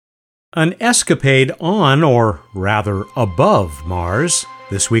An escapade on, or rather above, Mars,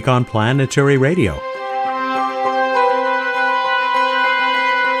 this week on Planetary Radio.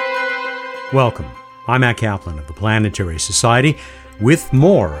 Welcome. I'm Matt Kaplan of the Planetary Society with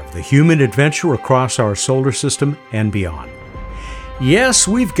more of the human adventure across our solar system and beyond. Yes,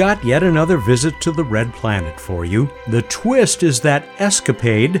 we've got yet another visit to the red planet for you. The twist is that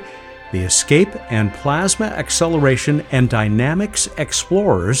ESCAPADE, the Escape and Plasma Acceleration and Dynamics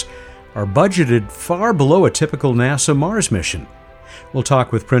Explorers, are budgeted far below a typical NASA Mars mission. We'll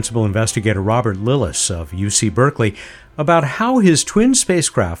talk with Principal Investigator Robert Lillis of UC Berkeley about how his twin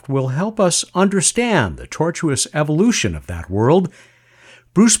spacecraft will help us understand the tortuous evolution of that world.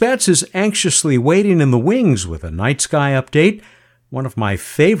 Bruce Betts is anxiously waiting in the wings with a night sky update, one of my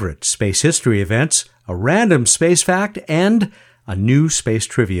favorite space history events, a random space fact, and a new space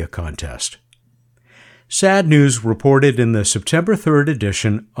trivia contest. Sad news reported in the September 3rd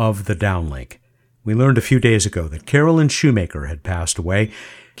edition of The Downlink. We learned a few days ago that Carolyn Shoemaker had passed away.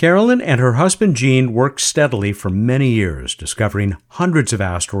 Carolyn and her husband Gene worked steadily for many years, discovering hundreds of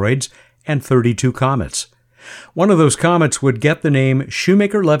asteroids and 32 comets. One of those comets would get the name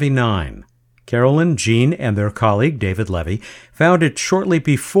Shoemaker-Levy 9. Carolyn, Gene, and their colleague David Levy found it shortly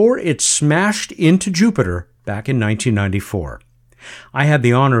before it smashed into Jupiter back in 1994. I had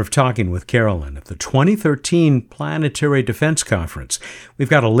the honor of talking with Carolyn at the 2013 Planetary Defense Conference. We've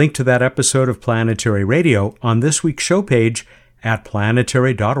got a link to that episode of Planetary Radio on this week's show page at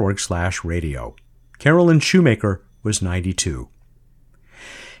planetary.org/radio. Carolyn Shoemaker was 92.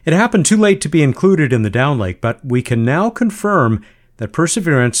 It happened too late to be included in the downlink, but we can now confirm that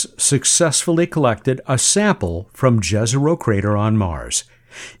Perseverance successfully collected a sample from Jezero Crater on Mars.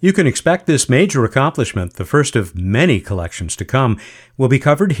 You can expect this major accomplishment, the first of many collections to come, will be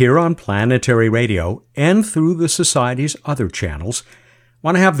covered here on Planetary Radio and through the Society's other channels.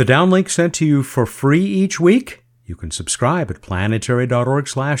 Want to have the downlink sent to you for free each week? You can subscribe at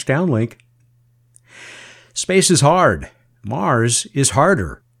planetary.org/downlink. Space is hard. Mars is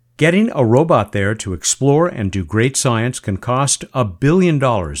harder. Getting a robot there to explore and do great science can cost $1 billion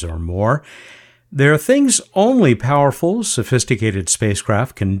or more. There are things only powerful, sophisticated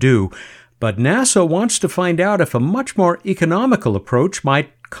spacecraft can do, but NASA wants to find out if a much more economical approach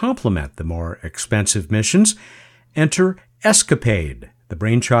might complement the more expensive missions. Enter ESCAPADE, the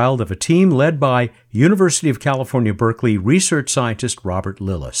brainchild of a team led by University of California, Berkeley research scientist Robert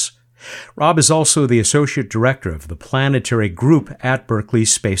Lillis. Rob is also the associate director of the Planetary Group at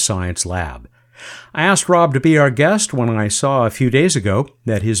Berkeley's Space Science Lab. I asked Rob to be our guest when I saw a few days ago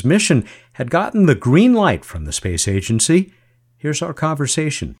that his mission had gotten the green light from the space agency. Here's our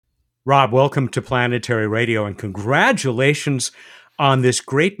conversation. Rob, welcome to Planetary Radio, and congratulations on this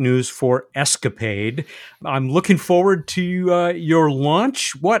great news for ESCAPADE. I'm looking forward to your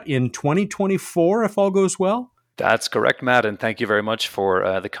launch, in 2024, if all goes well? That's correct, Matt, and thank you very much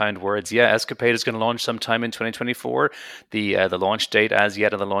for the kind words. Yeah, ESCAPADE is going to launch sometime in 2024. The launch date as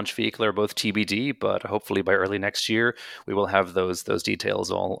yet and the launch vehicle are both TBD, but hopefully by early next year, we will have those details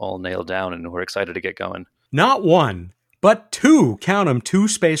all nailed down, and we're excited to get going. Not one, but two, count them, two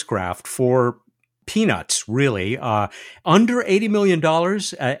spacecraft for peanuts, really. Under $80 million,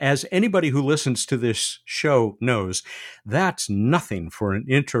 as anybody who listens to this show knows, that's nothing for an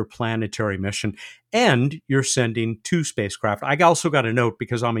interplanetary mission. And you're sending two spacecraft. I also got a note,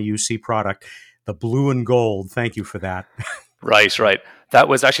 because I'm a UC product, the blue and gold. Thank you for that. Right. That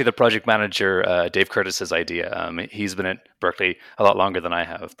was actually the project manager, Dave Curtis's idea. He's been at Berkeley a lot longer than I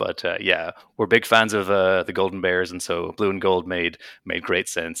have. But yeah, we're big fans of the Golden Bears. And so blue and gold made great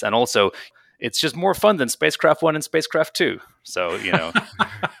sense. And also, it's just more fun than Spacecraft 1 and Spacecraft 2. So,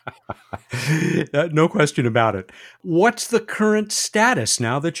 No question about it. What's the current status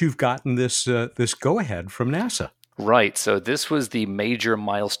now that you've gotten this go-ahead from NASA? Right. So this was the Major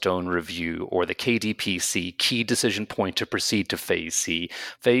Milestone Review, or the KDPC, Key Decision Point to Proceed to Phase C.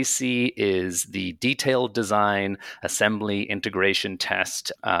 Phase C is the detailed design, assembly, integration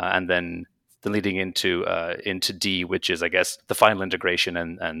test, and then leading into D, which is, I guess, the final integration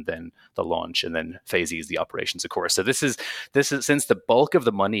and then the launch, and then Phase E is the operations, of course. So this is since the bulk of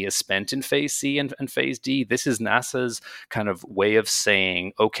the money is spent in Phase C and Phase D, this is NASA's kind of way of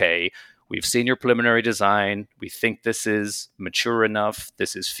saying, okay, we've seen your preliminary design. We think this is mature enough.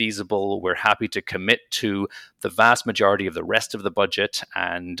 This is feasible. We're happy to commit to the vast majority of the rest of the budget,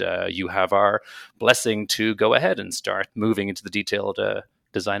 and you have our blessing to go ahead and start moving into the detailed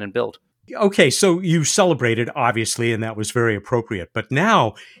design and build. Okay, so you celebrated, obviously, and that was very appropriate. But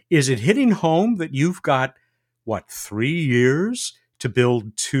now, is it hitting home that you've got, 3 years to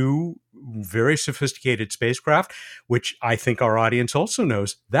build two very sophisticated spacecraft, which I think our audience also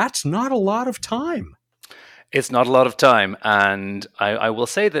knows, that's not a lot of time. It's not a lot of time. And I will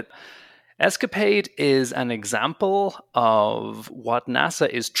say that ESCAPADE is an example of what NASA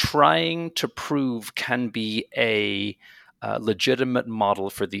is trying to prove can be a legitimate model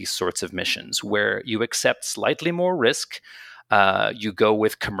for these sorts of missions, where you accept slightly more risk. You go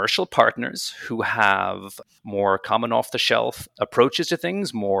with commercial partners who have more common off-the-shelf approaches to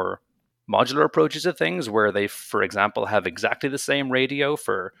things, more modular approaches to things, where they, for example, have exactly the same radio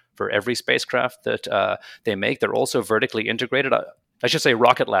for every spacecraft that they make. They're also vertically integrated. I should say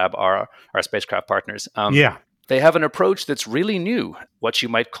Rocket Lab are our spacecraft partners. They have an approach that's really new, what you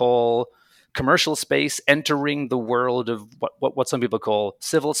might call commercial space entering the world of what some people call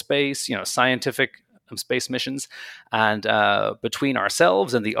civil space, scientific space missions. And between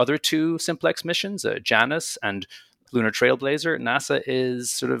ourselves and the other two Simplex missions, Janus and Lunar Trailblazer, NASA is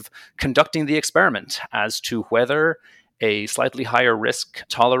sort of conducting the experiment as to whether a slightly higher risk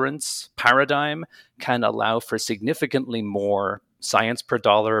tolerance paradigm can allow for significantly more science per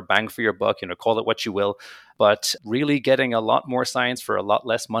dollar, bang for your buck, call it what you will, but really getting a lot more science for a lot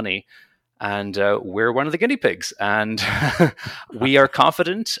less money. And we're one of the guinea pigs, and we are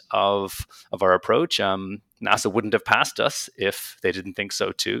confident of our approach. NASA wouldn't have passed us if they didn't think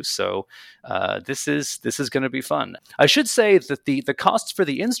so too. So this is going to be fun. I should say that the costs for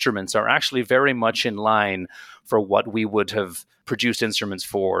the instruments are actually very much in line for what we would have produced instruments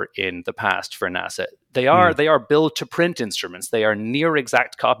for in the past for NASA. They are built to print instruments. They are near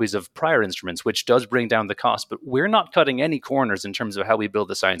exact copies of prior instruments, which does bring down the cost. But we're not cutting any corners in terms of how we build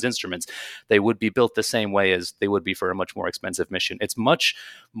the science instruments. They would be built the same way as they would be for a much more expensive mission. It's much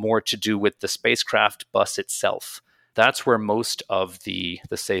more to do with the spacecraft bus itself. That's where most of the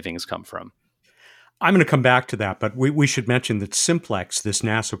savings come from. I'm going to come back to that, but we should mention that Simplex, this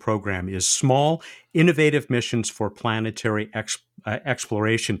NASA program, is small, innovative missions for planetary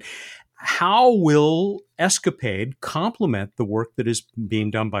exploration. How will ESCAPADE complement the work that is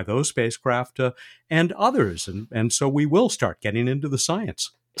being done by those spacecraft and others? And so we will start getting into the science.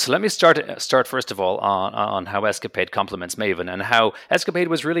 So let me start first of all on how ESCAPADE complements MAVEN and how ESCAPADE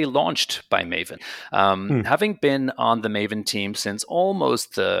was really launched by MAVEN. Having been on the MAVEN team since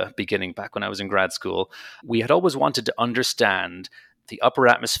almost the beginning, back when I was in grad school, we had always wanted to understand the upper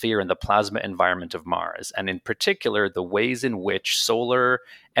atmosphere and the plasma environment of Mars, and in particular, the ways in which solar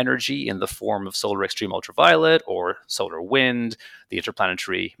energy in the form of solar extreme ultraviolet or solar wind, the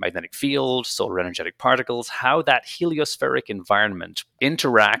interplanetary magnetic field, solar energetic particles, how that heliospheric environment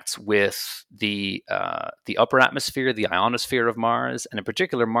interacts with the upper atmosphere, the ionosphere of Mars, and in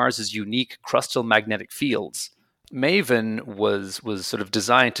particular, Mars's unique crustal magnetic fields. MAVEN was sort of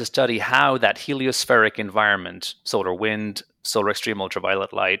designed to study how that heliospheric environment, solar wind, solar extreme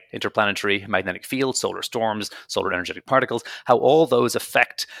ultraviolet light, interplanetary magnetic field, solar storms, solar energetic particles, how all those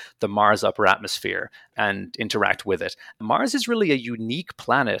affect the Mars upper atmosphere and interact with it. Mars is really a unique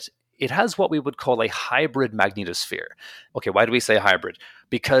planet. It has what we would call a hybrid magnetosphere. Okay, why do we say hybrid?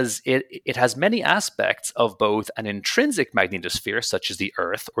 Because it has many aspects of both an intrinsic magnetosphere, such as the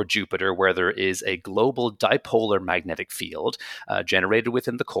Earth or Jupiter, where there is a global dipolar magnetic field generated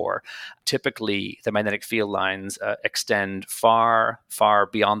within the core. Typically, the magnetic field lines extend far, far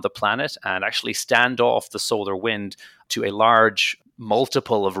beyond the planet and actually stand off the solar wind to a large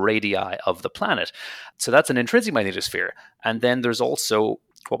multiple of radii of the planet. So that's an intrinsic magnetosphere. And then there's also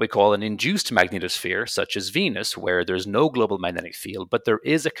what we call an induced magnetosphere, such as Venus, where there's no global magnetic field, but there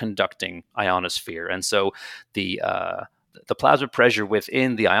is a conducting ionosphere. And so the plasma pressure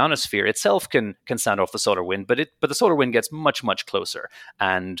within the ionosphere itself can stand off the solar wind, but the solar wind gets much, much closer.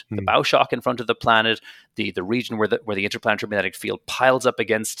 And the bow shock in front of the planet, the region where the interplanetary magnetic field piles up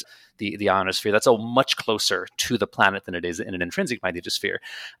against the ionosphere, that's all much closer to the planet than it is in an intrinsic magnetosphere.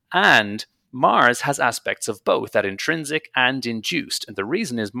 And Mars has aspects of both, that intrinsic and induced. And the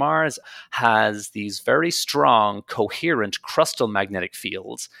reason is Mars has these very strong, coherent crustal magnetic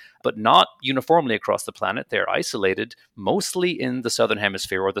fields, but not uniformly across the planet. They're isolated mostly in the southern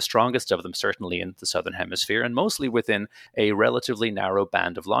hemisphere, or the strongest of them certainly in the southern hemisphere, and mostly within a relatively narrow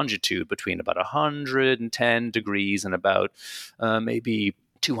band of longitude between about 110 degrees and about maybe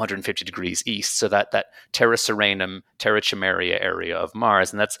 250 degrees east, so that Terra Serenum, Terra Chimeria area of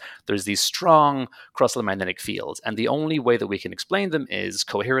Mars. And there's these strong crustal magnetic fields. And the only way that we can explain them is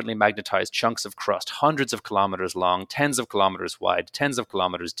coherently magnetized chunks of crust, hundreds of kilometers long, tens of kilometers wide, tens of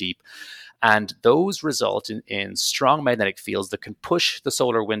kilometers deep. And those result in strong magnetic fields that can push the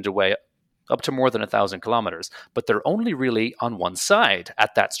solar wind away up to more than 1,000 kilometers. But they're only really on one side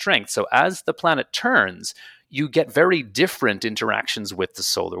at that strength. So as the planet turns, you get very different interactions with the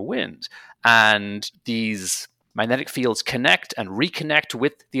solar wind. And these magnetic fields connect and reconnect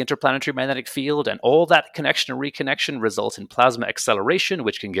with the interplanetary magnetic field, and all that connection and reconnection results in plasma acceleration,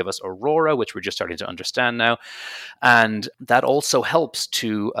 which can give us aurora, which we're just starting to understand now. And that also helps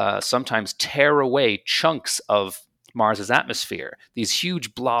to sometimes tear away chunks of Mars's atmosphere. These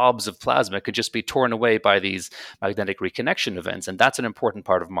huge blobs of plasma could just be torn away by these magnetic reconnection events, and that's an important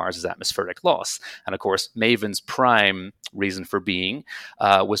part of Mars's atmospheric loss. And of course, MAVEN's prime reason for being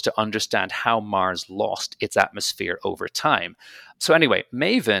was to understand how Mars lost its atmosphere over time. So anyway,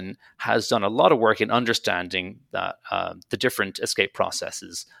 MAVEN has done a lot of work in understanding that, the different escape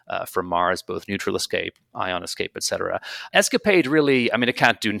processes from Mars, both neutral escape, ion escape, etc. ESCAPADE really, I mean, it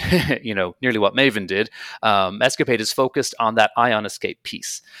can't do nearly what MAVEN did. ESCAPADE is focused on that ion escape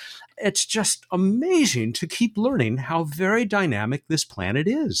piece. It's just amazing to keep learning how very dynamic this planet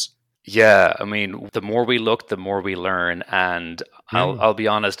is. Yeah, I mean, the more we look, the more we learn. And I'll be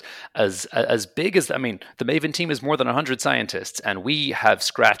honest, as big as, I mean, the MAVEN team is more than 100 scientists, and we have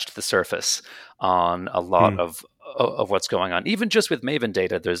scratched the surface on a lot of what's going on. Even just with MAVEN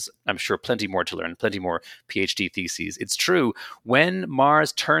data, there's, I'm sure, plenty more to learn, plenty more PhD theses. It's true, when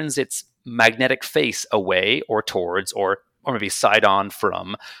Mars turns its magnetic face away or towards, or maybe side on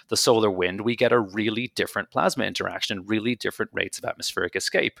from the solar wind, we get a really different plasma interaction, really different rates of atmospheric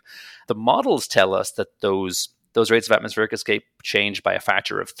escape. The models tell us that those rates of atmospheric escape change by a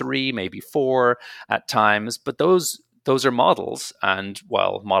factor of 3, maybe 4 at times, but those are models. And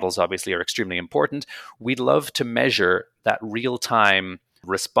while models obviously are extremely important, we'd love to measure that real-time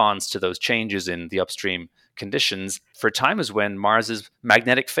response to those changes in the upstream conditions for times when Mars's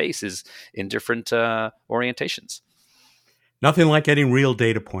magnetic face is in different orientations. Nothing like getting real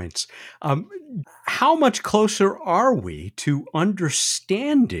data points. How much closer are we to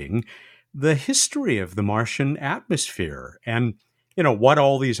understanding the history of the Martian atmosphere and, what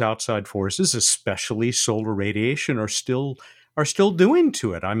all these outside forces, especially solar radiation, are still doing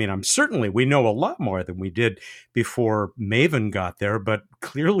to it? I mean, we know a lot more than we did before MAVEN got there, but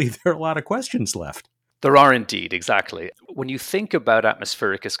clearly there are a lot of questions left. There are indeed, exactly. When you think about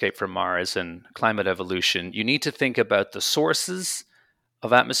atmospheric escape from Mars and climate evolution, you need to think about the sources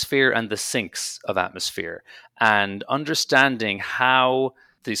of atmosphere and the sinks of atmosphere, and understanding how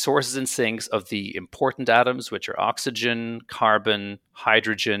the sources and sinks of the important atoms, which are oxygen, carbon,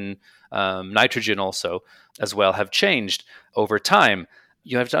 hydrogen, nitrogen also, as well, have changed over time.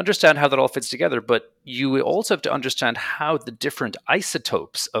 You have to understand how that all fits together, but you also have to understand how the different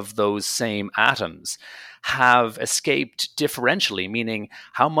isotopes of those same atoms have escaped differentially, meaning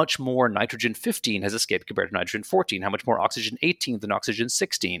how much more nitrogen-15 has escaped compared to nitrogen-14, how much more oxygen-18 than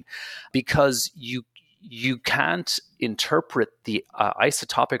oxygen-16, because you can't interpret the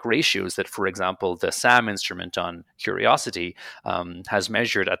isotopic ratios that, for example, the SAM instrument on Curiosity has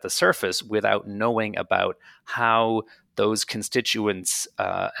measured at the surface without knowing about how those constituents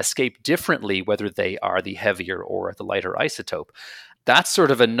escape differently, whether they are the heavier or the lighter isotope. That's sort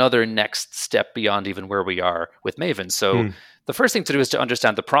of another next step beyond even where we are with MAVEN. So the first thing to do is to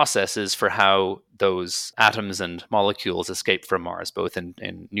understand the processes for how those atoms and molecules escape from Mars, both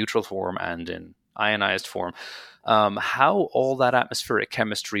in neutral form and in ionized form. How all that atmospheric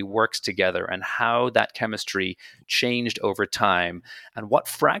chemistry works together and how that chemistry changed over time, and what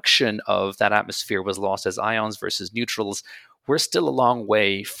fraction of that atmosphere was lost as ions versus neutrals. We're still a long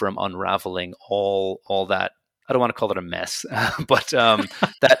way from unraveling all that. I don't want to call it a mess, but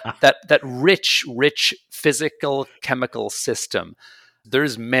that rich physical chemical system.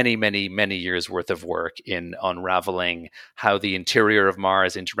 There's many, many, many years worth of work in unraveling how the interior of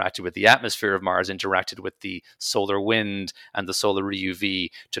Mars interacted with the atmosphere of Mars, interacted with the solar wind and the solar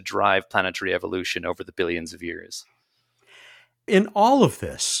UV to drive planetary evolution over the billions of years. In all of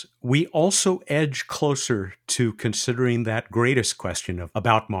this, we also edge closer to considering that greatest question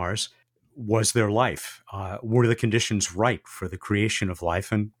about Mars. Was there life? Were the conditions right for the creation of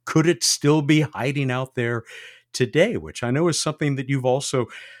life? And could it still be hiding out there today, which I know is something that you've also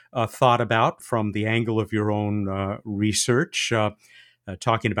thought about from the angle of your own research,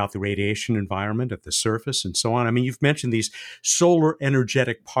 talking about the radiation environment at the surface and so on. I mean, you've mentioned these solar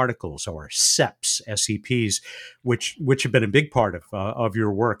energetic particles, or SEPs, which have been a big part of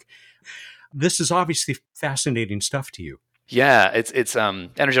your work. This is obviously fascinating stuff to you. Yeah, it's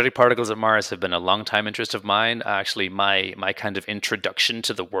energetic particles at Mars have been a long time interest of mine. Actually, my kind of introduction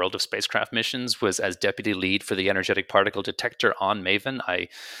to the world of spacecraft missions was as deputy lead for the energetic particle detector on MAVEN. I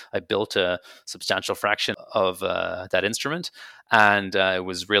built a substantial fraction of that instrument, And it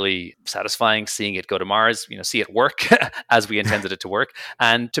was really satisfying seeing it go to Mars, see it work as we intended it to work,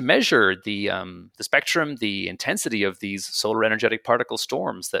 and to measure the spectrum, the intensity of these solar energetic particle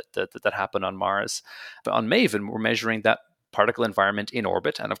storms that happen on Mars. But on MAVEN, we're measuring that particle environment in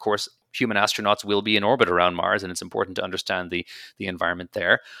orbit. And of course, human astronauts will be in orbit around Mars, and it's important to understand the environment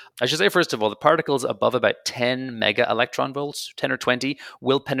there. I should say, first of all, the particles above about 10 mega electron volts, 10 or 20,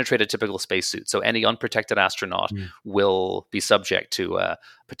 will penetrate a typical spacesuit. So any unprotected astronaut will be subject to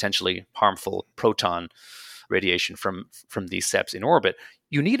potentially harmful proton radiation from these SEPs in orbit.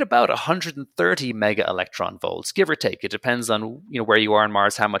 You need about 130 mega electron volts, give or take. It depends on where you are on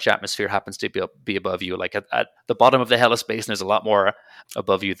Mars, how much atmosphere happens to be above you. Like at the bottom of the Hellas Basin, there's a lot more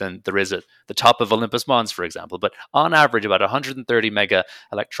above you than there is at the top of Olympus Mons, for example. But on average, about 130 mega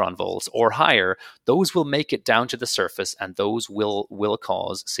electron volts or higher, those will make it down to the surface, and those will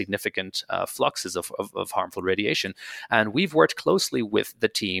cause significant fluxes of harmful radiation. And we've worked closely with the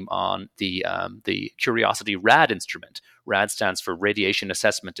team on the Curiosity RAD instrument. RAD stands for Radiation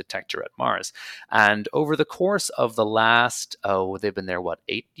Assessment Detector at Mars. And over the course of the last, they've been there,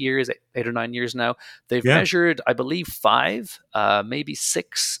 8 or 9 years now, they've measured, I believe, 5, maybe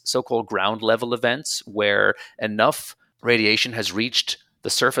 6 so-called ground level events where enough radiation has reached the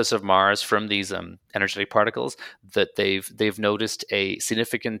surface of Mars from these energetic particles that they've noticed a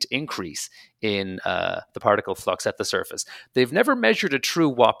significant increase in the particle flux at the surface. They've never measured a true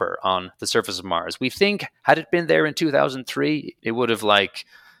whopper on the surface of Mars. We think, had it been there in 2003, it would have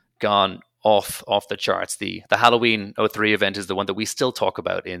gone off the charts. The Halloween 03 event is the one that we still talk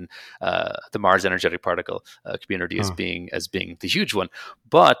about in the Mars energetic particle community as being the huge one.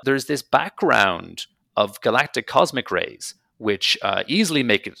 But there's this background of galactic cosmic rays which easily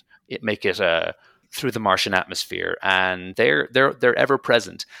make it through the Martian atmosphere, and they're ever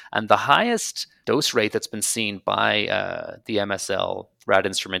present. And the highest dose rate that's been seen by the MSL RAD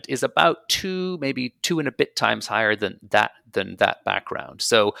instrument is about 2, maybe 2 and a bit times higher than that background.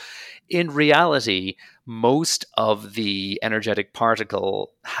 So, in reality, most of the energetic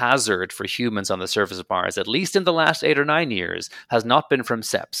particle hazard for humans on the surface of Mars, at least in the last 8 or 9 years, has not been from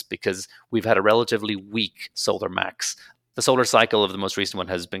SEPs, because we've had a relatively weak solar max. The solar cycle of the most recent one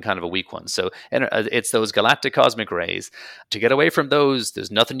has been kind of a weak one. So it's those galactic cosmic rays. To get away from those,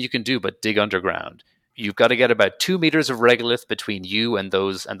 there's nothing you can do but dig underground. You've got to get about 2 meters of regolith between you and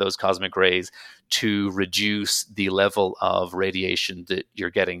those cosmic rays to reduce the level of radiation that you're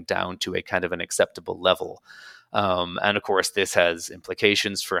getting down to a kind of an acceptable level. And of course, this has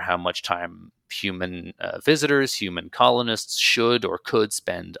implications for how much time human visitors, human colonists should or could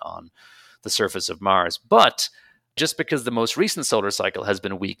spend on the surface of Mars. But just because the most recent solar cycle has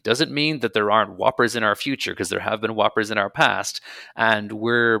been weak doesn't mean that there aren't whoppers in our future, because there have been whoppers in our past. And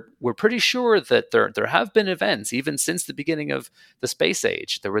we're pretty sure that there have been events, even since the beginning of the space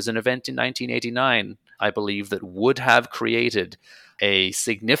age. There was an event in 1989, I believe, that would have created a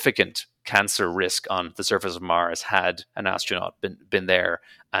significant cancer risk on the surface of Mars had an astronaut been there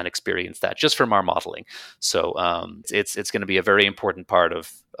and experienced that, just from our modeling. So it's going to be a very important part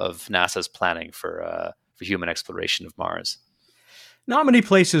of NASA's planning for human exploration of Mars. Not many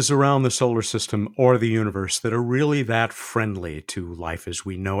places around the solar system or the universe that are really that friendly to life as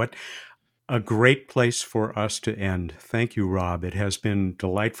we know it. A great place for us to end. Thank you, Rob. It has been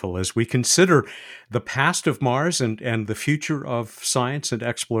delightful as we consider the past of Mars and the future of science and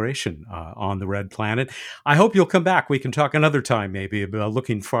exploration on the red planet. I hope you'll come back. We can talk another time, maybe, about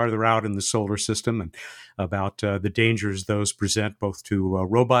looking farther out in the solar system and about the dangers those present both to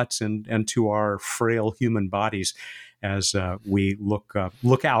robots and to our frail human bodies as we look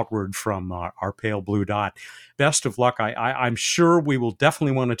outward from our pale blue dot. Best of luck. I'm sure we will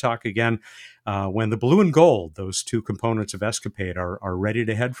definitely want to talk again when the blue and gold, those two components of ESCAPADE, are ready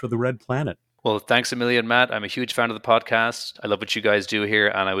to head for the red planet. Well, thanks a million, Matt. I'm a huge fan of the podcast. I love what you guys do here,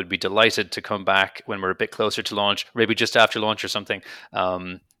 and I would be delighted to come back when we're a bit closer to launch, maybe just after launch or something.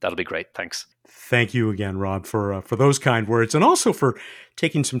 That'll be great. Thanks. Thank you again, Rob, for those kind words, and also for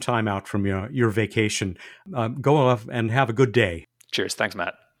taking some time out from your vacation. Go off and have a good day. Cheers. Thanks,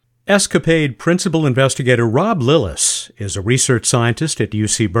 Matt. ESCAPADE principal investigator Rob Lillis is a research scientist at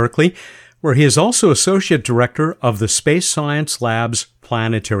UC Berkeley, where he is also associate director of the Space Science Lab's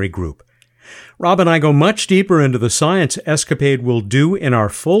Planetary Group. Rob and I go much deeper into the science ESCAPADE will do in our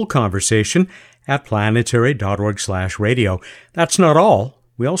full conversation at planetary.org/radio. That's not all.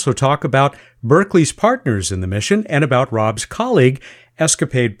 We also talk about Berkeley's partners in the mission and about Rob's colleague,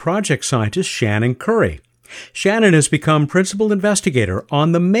 ESCAPADE project scientist Shannon Curry. Shannon has become principal investigator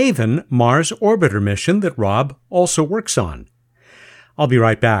on the MAVEN Mars orbiter mission that Rob also works on. I'll be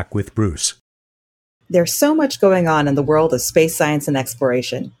right back with Bruce. There's so much going on in the world of space science and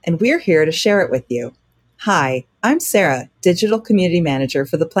exploration, and we're here to share it with you. Hi, I'm Sarah, Digital Community Manager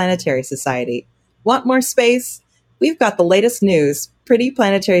for the Planetary Society. Want more space? We've got the latest news, pretty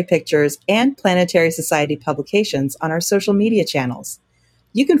planetary pictures, and Planetary Society publications on our social media channels.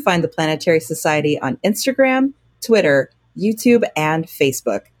 You can find the Planetary Society on Instagram, Twitter, YouTube, and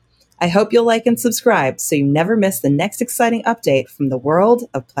Facebook. I hope you'll like and subscribe so you never miss the next exciting update from the world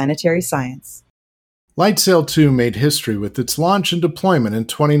of planetary science. LightSail 2 made history with its launch and deployment in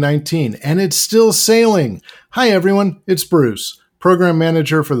 2019, and it's still sailing. Hi everyone, it's Bruce, Program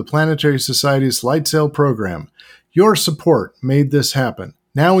Manager for the Planetary Society's LightSail program. Your support made this happen.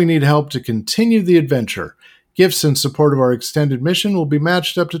 Now we need help to continue the adventure. Gifts in support of our extended mission will be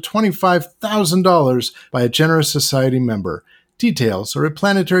matched up to $25,000 by a generous society member. Details are at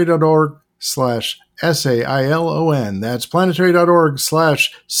planetary.org/SAILON. That's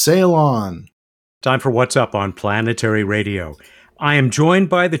planetary.org/sailon. Time for What's Up on Planetary Radio. I am joined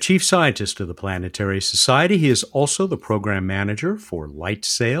by the Chief Scientist of the Planetary Society. He is also the Program Manager for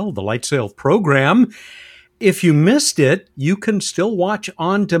LightSail, the LightSail program. If you missed it, you can still watch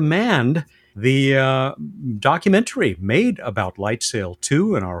on demand the documentary made about LightSail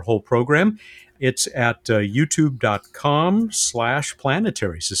 2 and our whole program. It's at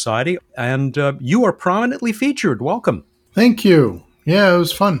youtube.com/Planetary Society, and you are prominently featured. Welcome. Thank you. Yeah, it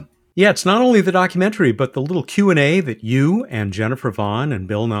was fun. Yeah, it's not only the documentary, but the little Q&A that you and Jennifer Vaughn and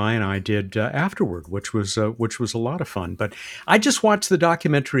Bill Nye and I did afterward, which was a lot of fun. But I just watched the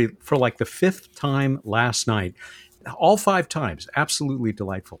documentary for like the 5th time last night. All 5 times. Absolutely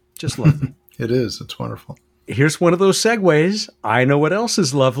delightful. Just lovely. It is. It's wonderful. Here's one of those segues. I know what else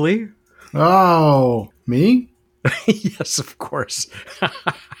is lovely. Oh, me? Yes, of course.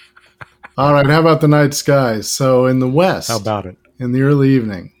 All right, how about the night skies? So in the west, How about it? in the early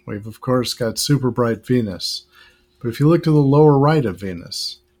evening, we've of course got super bright Venus. But if you look to the lower right of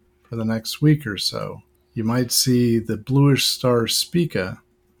Venus for the next week or so, you might see the bluish star Spica.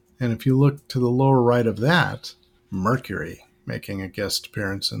 And if you look to the lower right of that, Mercury making a guest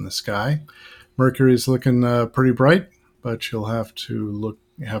appearance in the sky. Mercury's looking pretty bright, but you'll have to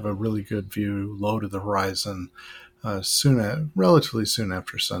have a really good view low to the horizon relatively soon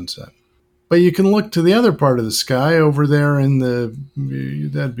after sunset. But you can look to the other part of the sky over there that'd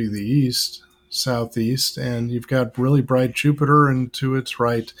be the east, southeast, and you've got really bright Jupiter and to its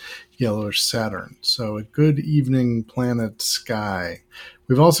right, yellowish Saturn. So a good evening planet sky.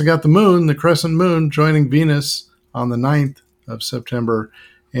 We've also got the moon, the crescent moon, joining Venus on the 9th of September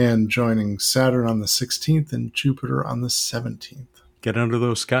and joining Saturn on the 16th and Jupiter on the 17th. Get under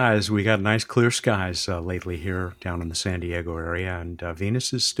those skies. We got nice clear skies lately here down in the San Diego area, and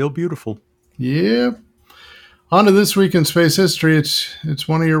Venus is still beautiful. Yep. On to This Week in Space History. It's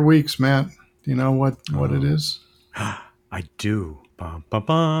one of your weeks, Matt. Do you know what it is? I do. Ba, ba,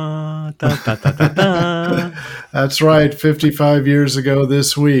 ba, da, da, da, da, da. That's right. 55 years ago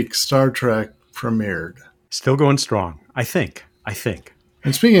this week, Star Trek premiered. Still going strong, I think.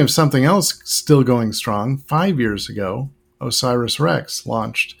 And speaking of something else still going strong, 5 years ago, OSIRIS-REx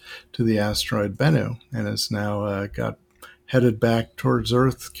launched to the asteroid Bennu and is now headed back towards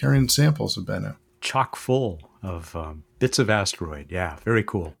Earth carrying samples of Bennu. Chock full of bits of asteroid. Yeah, very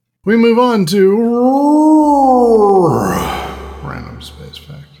cool. We move on to Random Space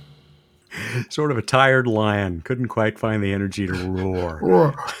Fact. Sort of a tired lion. Couldn't quite find the energy to roar.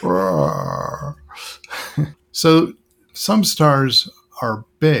 So some stars are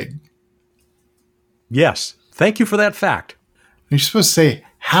big. Yes. Thank you for that fact. You're supposed to say,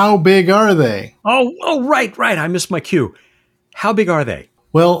 how big are they? Oh, right. I missed my cue. How big are they?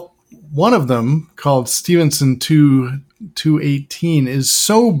 Well, one of them, called Stevenson 218, is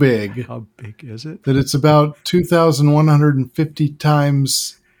so big. How big is it? That it's about 2,150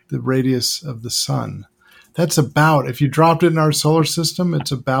 times the radius of the sun. That's about, if you dropped it in our solar system,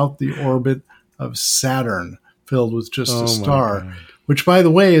 it's about the orbit of Saturn, filled with just a star, which, by the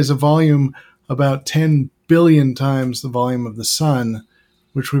way, is a volume about 10 billion times the volume of the sun,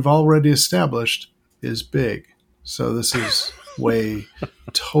 which we've already established is big. So this is way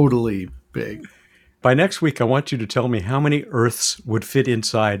totally big. By next week, I want you to tell me how many Earths would fit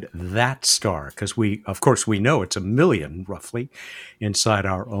inside that star, because we know it's 1 million, roughly, inside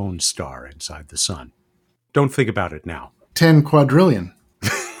our own star, inside the sun. Don't think about it now. 10 quadrillion.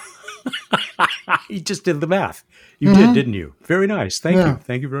 You just did the math. You did, didn't you? Very nice. Thank you.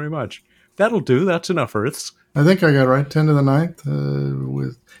 Thank you very much. That'll do. That's enough Earths. I think I got it right. 10 to the 9th,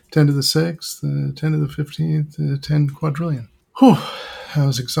 with 10 to the 6th, 10 to the 15th, 10 quadrillion. Whew, that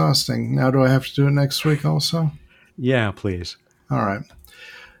was exhausting. Now do I have to do it next week also? Yeah, please. All right.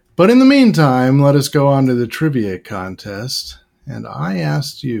 But in the meantime, let us go on to the trivia contest. And I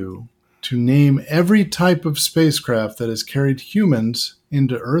asked you to name every type of spacecraft that has carried humans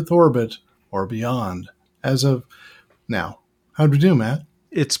into Earth orbit or beyond as of now. How'd we do, Matt?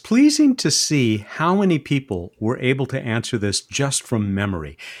 It's pleasing to see how many people were able to answer this just from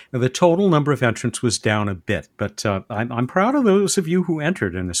memory. Now, the total number of entrants was down a bit, but I'm proud of those of you who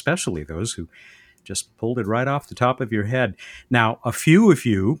entered, and especially those who just pulled it right off the top of your head. Now, a few of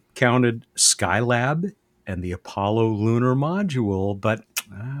you counted Skylab and the Apollo lunar module, but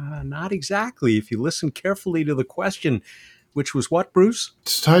not exactly if you listen carefully to the question, which was what, Bruce?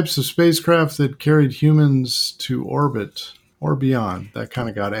 It's types of spacecraft that carried humans to orbit or beyond. That kind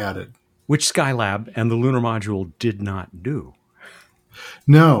of got added. Which Skylab and the lunar module did not do.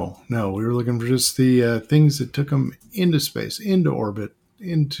 No. We were looking for just the things that took them into space, into orbit,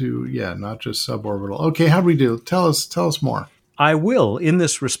 into, not just suborbital. Okay, how'd we do? Tell us more. I will, in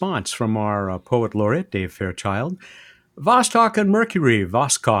this response from our poet laureate, Dave Fairchild. Vostok and Mercury,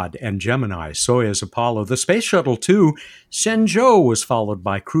 Voskhod and Gemini, Soyuz, Apollo, the Space Shuttle 2, Shenzhou was followed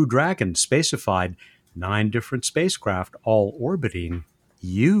by Crew Dragon, Spacified, 9 different spacecraft, all orbiting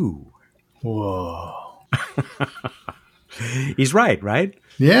you. Whoa. He's right?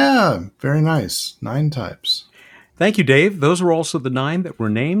 Yeah, very nice. 9 types. Thank you, Dave. Those are also the 9 that were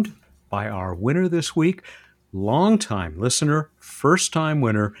named by our winner this week. Long-time listener, first-time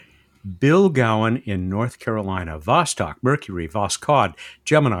winner, Bill Gowan in North Carolina. Vostok, Mercury, Voskhod,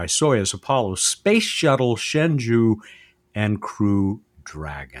 Gemini, Soyuz, Apollo, Space Shuttle, Shenzhou, and Crew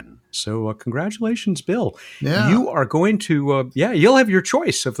Dragon. So congratulations, Bill. Yeah. You are going to, you'll have your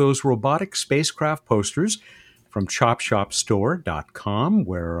choice of those robotic spacecraft posters from chopshopstore.com,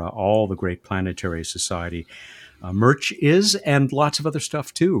 where all the great Planetary Society merch is, and lots of other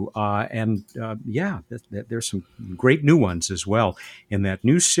stuff too. There's some great new ones as well in that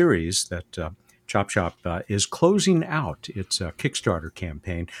new series that Chop Shop is closing out its Kickstarter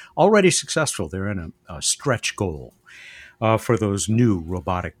campaign. Already successful. They're in a stretch goal for those new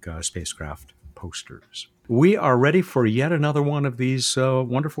robotic spacecraft posters. We are ready for yet another one of these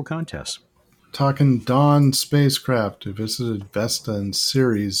wonderful contests. Talking Dawn spacecraft who visited Vesta and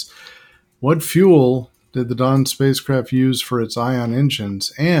Ceres. What fuel did the Dawn spacecraft use for its ion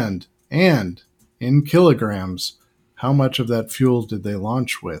engines? And in kilograms, how much of that fuel did they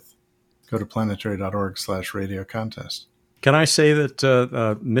launch with? Go to planetary.org/radio contest. Can I say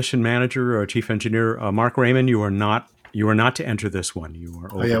that mission manager or chief engineer Mark Raymond, you are not to enter this one. You are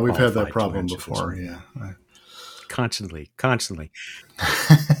overqualified. Yeah, we've had that problem before. Yeah, constantly.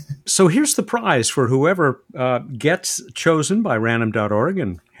 So here's the prize for whoever gets chosen by random.org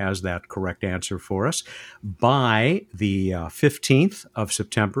and has that correct answer for us by the 15th of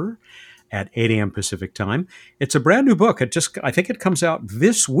September at 8 a.m. Pacific time. It's a brand new book. I think it comes out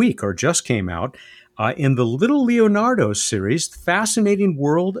this week or just came out in the Little Leonardo series, Fascinating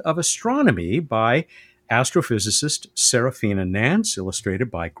World of Astronomy by astrophysicist Serafina Nance,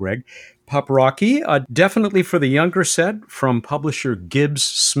 illustrated by Greg Paprocki. Definitely for the younger set from publisher Gibbs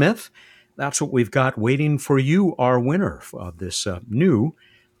Smith. That's what we've got waiting for you, our winner of this new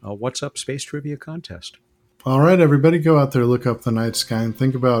What's Up Space Trivia contest. All right, everybody, go out there, look up the night sky, and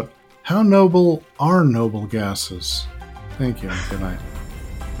think about how noble are noble gases. Thank you, and good night.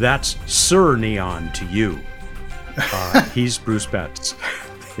 That's Sir Neon to you. He's Bruce Betts,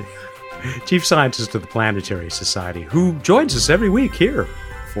 Chief Scientist of the Planetary Society, who joins us every week here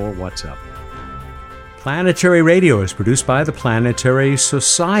for What's Up. Planetary Radio is produced by the Planetary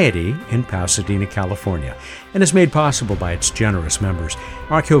Society in Pasadena, California, and is made possible by its generous members.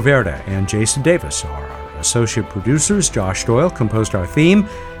 Mark Hilverda and Jason Davis are our associate producers. Josh Doyle composed our theme,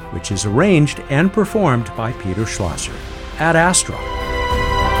 which is arranged and performed by Peter Schlosser. Ad Astra.